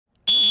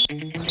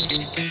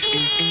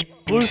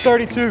Blue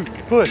 32,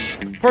 push.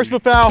 Personal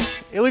foul,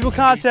 illegal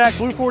contact,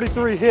 blue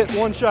 43, hit,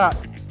 1 shot.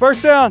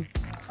 First down.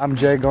 I'm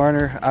Jay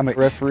Garner, I'm a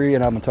referee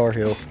and I'm a Tar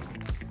Heel.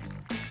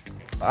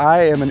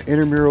 I am an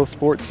intramural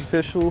sports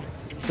official,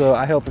 so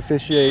I help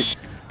officiate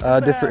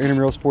different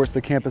intramural sports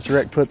the campus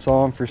rec puts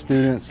on for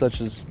students,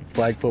 such as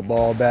flag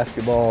football,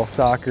 basketball,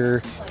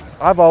 soccer.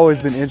 I've always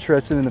been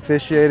interested in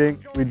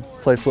officiating. We'd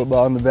play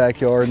football in the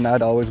backyard and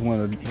I'd always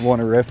want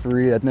to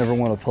referee. I'd never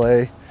want to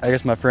play. I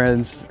guess my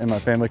friends and my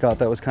family thought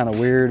that was kind of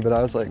weird, but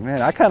I was like,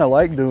 man, I kind of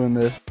like doing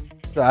this.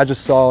 So I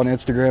just saw on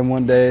Instagram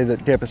one day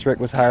that campus rec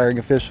was hiring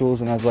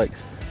officials and I was like,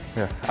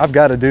 yeah, I've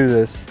got to do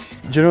this.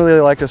 Generally,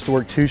 they like us to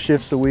work 2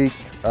 shifts a week.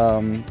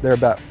 They're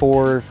about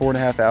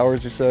 4.5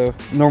 hours or so.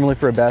 Normally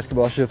for a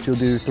basketball shift, you'll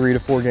do 3 to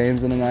 4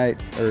 games in a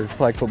night, or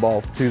flag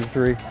football, 2 to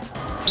 3.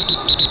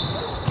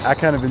 I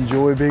kind of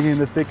enjoy being in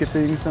the thick of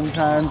things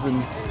sometimes,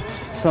 and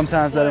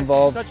sometimes that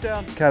involves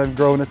kind of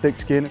growing a thick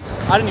skin.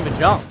 I didn't even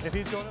jump.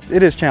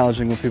 It is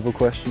challenging when people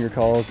question your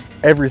calls.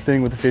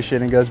 Everything with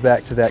officiating goes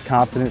back to that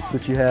confidence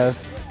that you have.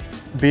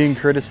 Being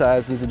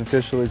criticized as an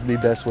official is the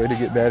best way to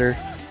get better.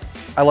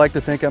 I like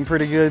to think I'm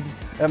pretty good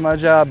at my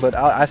job, but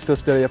I still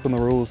study up on the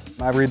rules.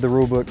 I read the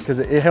rule book because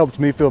it helps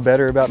me feel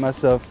better about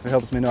myself. It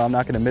helps me know I'm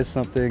not going to miss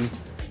something.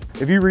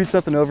 If you read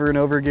something over and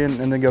over again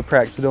and then go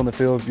practice it on the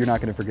field, you're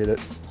not going to forget it.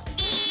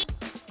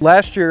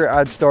 Last year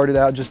I'd started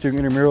out just doing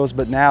intramurals,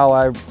 but now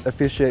I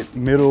officiate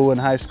middle and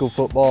high school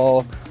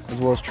football as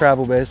well as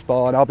travel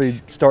baseball, and I'll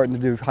be starting to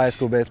do high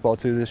school baseball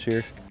too this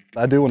year.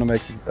 I do want to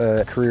make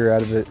a career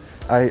out of it.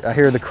 I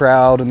hear the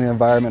crowd and the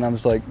environment, I'm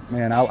just like,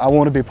 man, I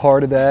want to be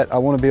part of that. I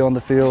want to be on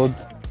the field.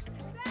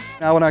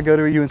 Now when I go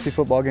to a UNC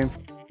football game,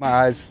 my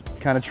eyes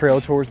kind of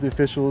trail towards the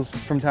officials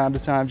from time to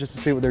time just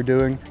to see what they're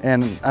doing.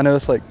 And I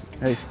notice like,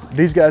 hey,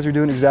 these guys are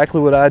doing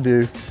exactly what I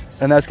do,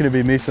 and that's going to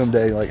be me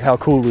someday. Like, how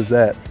cool is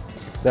that?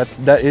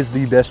 That is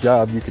the best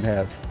job you can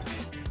have.